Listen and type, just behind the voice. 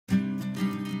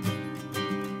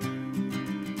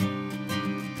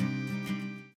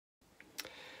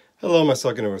Hello my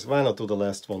soccer universe, why not do the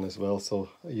last one as well? So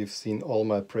you've seen all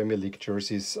my Premier League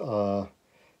jerseys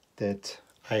that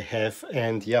I have,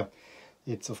 and yeah,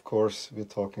 it's of course we're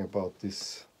talking about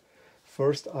this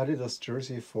first Adidas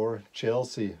jersey for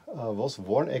Chelsea. Was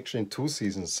worn actually in two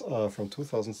seasons, from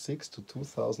 2006 to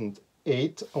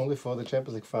 2008, only for the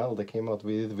Champions League final they came out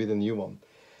with a new one.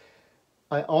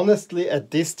 I honestly, at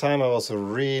this time, I was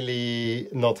really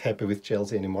not happy with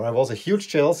Chelsea anymore. I was a huge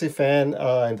Chelsea fan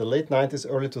in the late 90s,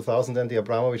 early 2000s, and the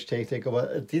Abramovich takeover.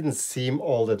 It didn't seem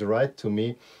all that right to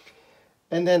me.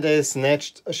 And then they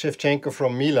snatched Shevchenko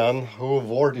from Milan, who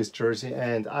wore this jersey,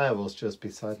 and I was just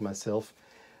beside myself.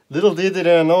 Little did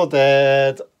I know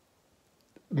that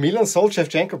Milan sold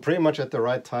Shevchenko pretty much at the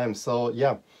right time. So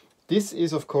yeah, this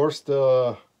is of course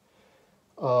the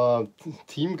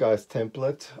Team Guys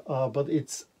template, but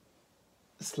it's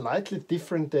slightly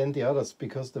different than the others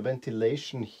because the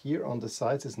ventilation here on the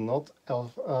sides is not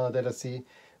that I see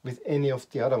with any of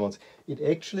the other ones. It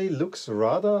actually looks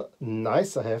rather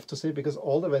nice, I have to say, because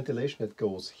all the ventilation that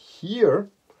goes here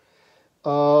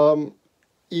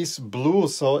is blue,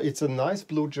 so it's a nice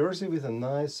blue jersey with a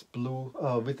nice blue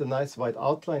with a nice white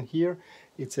outline here.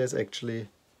 It says actually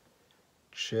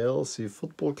Chelsea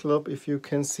Football Club, if you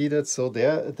can see that. So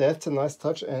there, that's a nice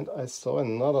touch, and I saw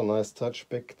another nice touch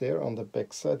back there on the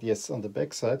back side. Yes, on the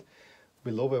back side,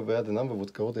 below where the number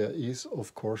would go, there is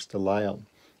of course the lion.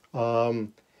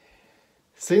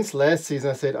 Since last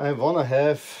season I said I want to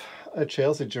have a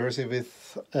Chelsea jersey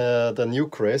with the new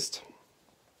crest,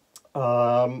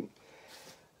 and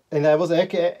I was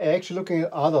actually looking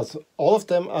at others. All of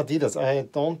them Adidas. I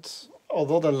don't,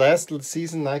 although the last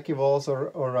season Nike was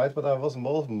alright, but I was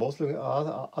mostly looking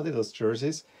at Adidas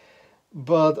jerseys.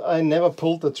 But I never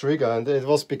pulled the trigger, and it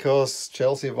was because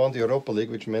Chelsea won the Europa League,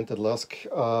 which meant that LASK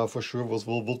for sure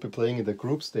would be playing in the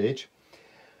group stage.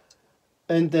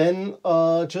 And then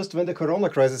just when the Corona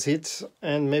crisis hit,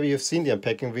 and maybe you've seen the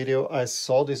unpacking video, I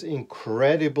saw this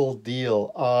incredible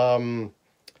deal.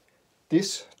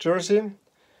 This jersey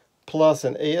plus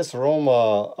an AS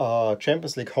Roma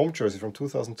Champions League home jersey from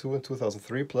 2002 and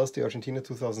 2003, plus the Argentina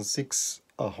 2006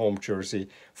 home jersey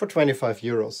for 25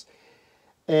 euros.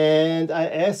 And I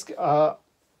asked, are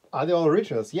they all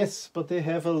originals? Yes, but they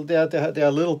have they're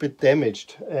a little bit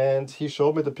damaged. And he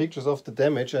showed me the pictures of the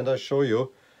damage, and I show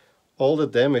you all the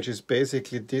damage is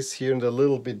basically this here and a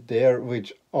little bit there,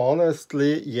 which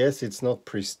honestly, yes, it's not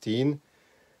pristine,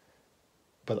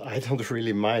 but I don't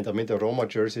really mind. I mean, the Roma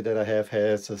jersey that I have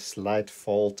has a slight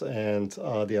fault, and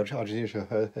the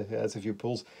Argentina has a few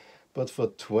pulls. But for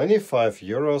 25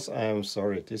 euros, I'm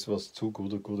sorry, this was too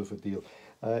good of a deal.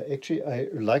 Actually, I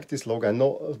like this logo. I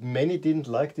know many didn't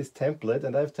like this template,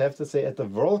 and I have to say, at the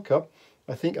World Cup,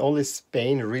 I think only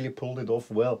Spain really pulled it off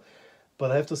well. But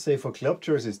I have to say, for club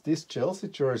jerseys, this Chelsea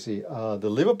jersey, the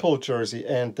Liverpool jersey,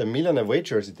 and the Milan away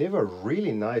jersey, they were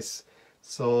really nice.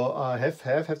 So I have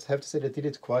to say they did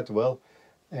it quite well.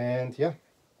 And yeah,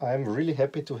 I'm really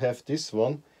happy to have this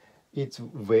one. It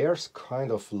wears kind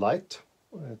of light.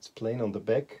 It's plain on the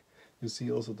back. You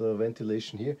see also the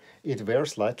ventilation here. It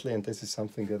wears lightly, and this is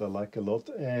something that I like a lot.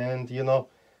 And you know,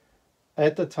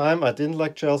 at the time I didn't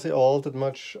like Chelsea all that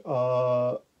much.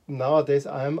 Nowadays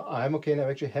I'm okay, and I'm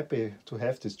actually happy to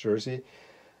have this jersey.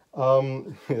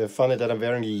 Funny that I'm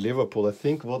wearing Liverpool. I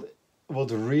think what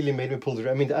really made me pull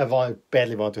the, I mean, I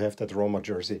badly want to have that Roma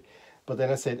jersey, but then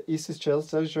I said, is this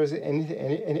Chelsea jersey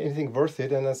anything worth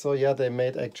it? And I saw, yeah, they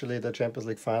made actually the Champions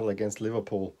League final against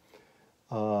Liverpool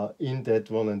in that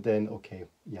one, and then okay,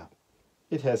 yeah,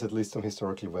 it has at least some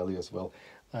historical value as well.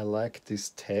 I like this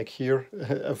tag here.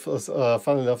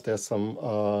 Funnily enough, there's some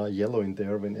yellow in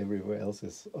there when everywhere else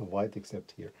is white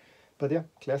except here. But yeah,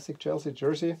 classic Chelsea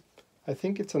jersey. I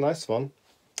think it's a nice one.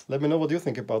 Let me know what you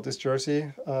think about this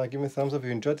jersey. Give me a thumbs up if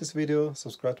you enjoyed this video.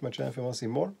 Subscribe to my channel if you want to see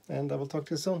more. And I will talk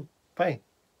to you soon. Bye.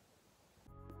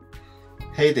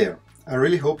 Hey there. I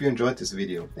really hope you enjoyed this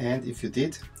video. And if you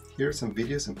did, here are some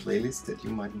videos and playlists that you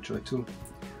might enjoy too.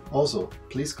 Also,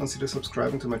 please consider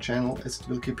subscribing to my channel, as it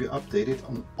will keep you updated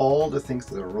on all the things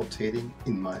that are rotating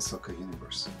in my soccer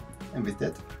universe. And with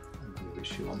that, I'm going to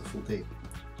wish you a wonderful day.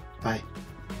 Bye.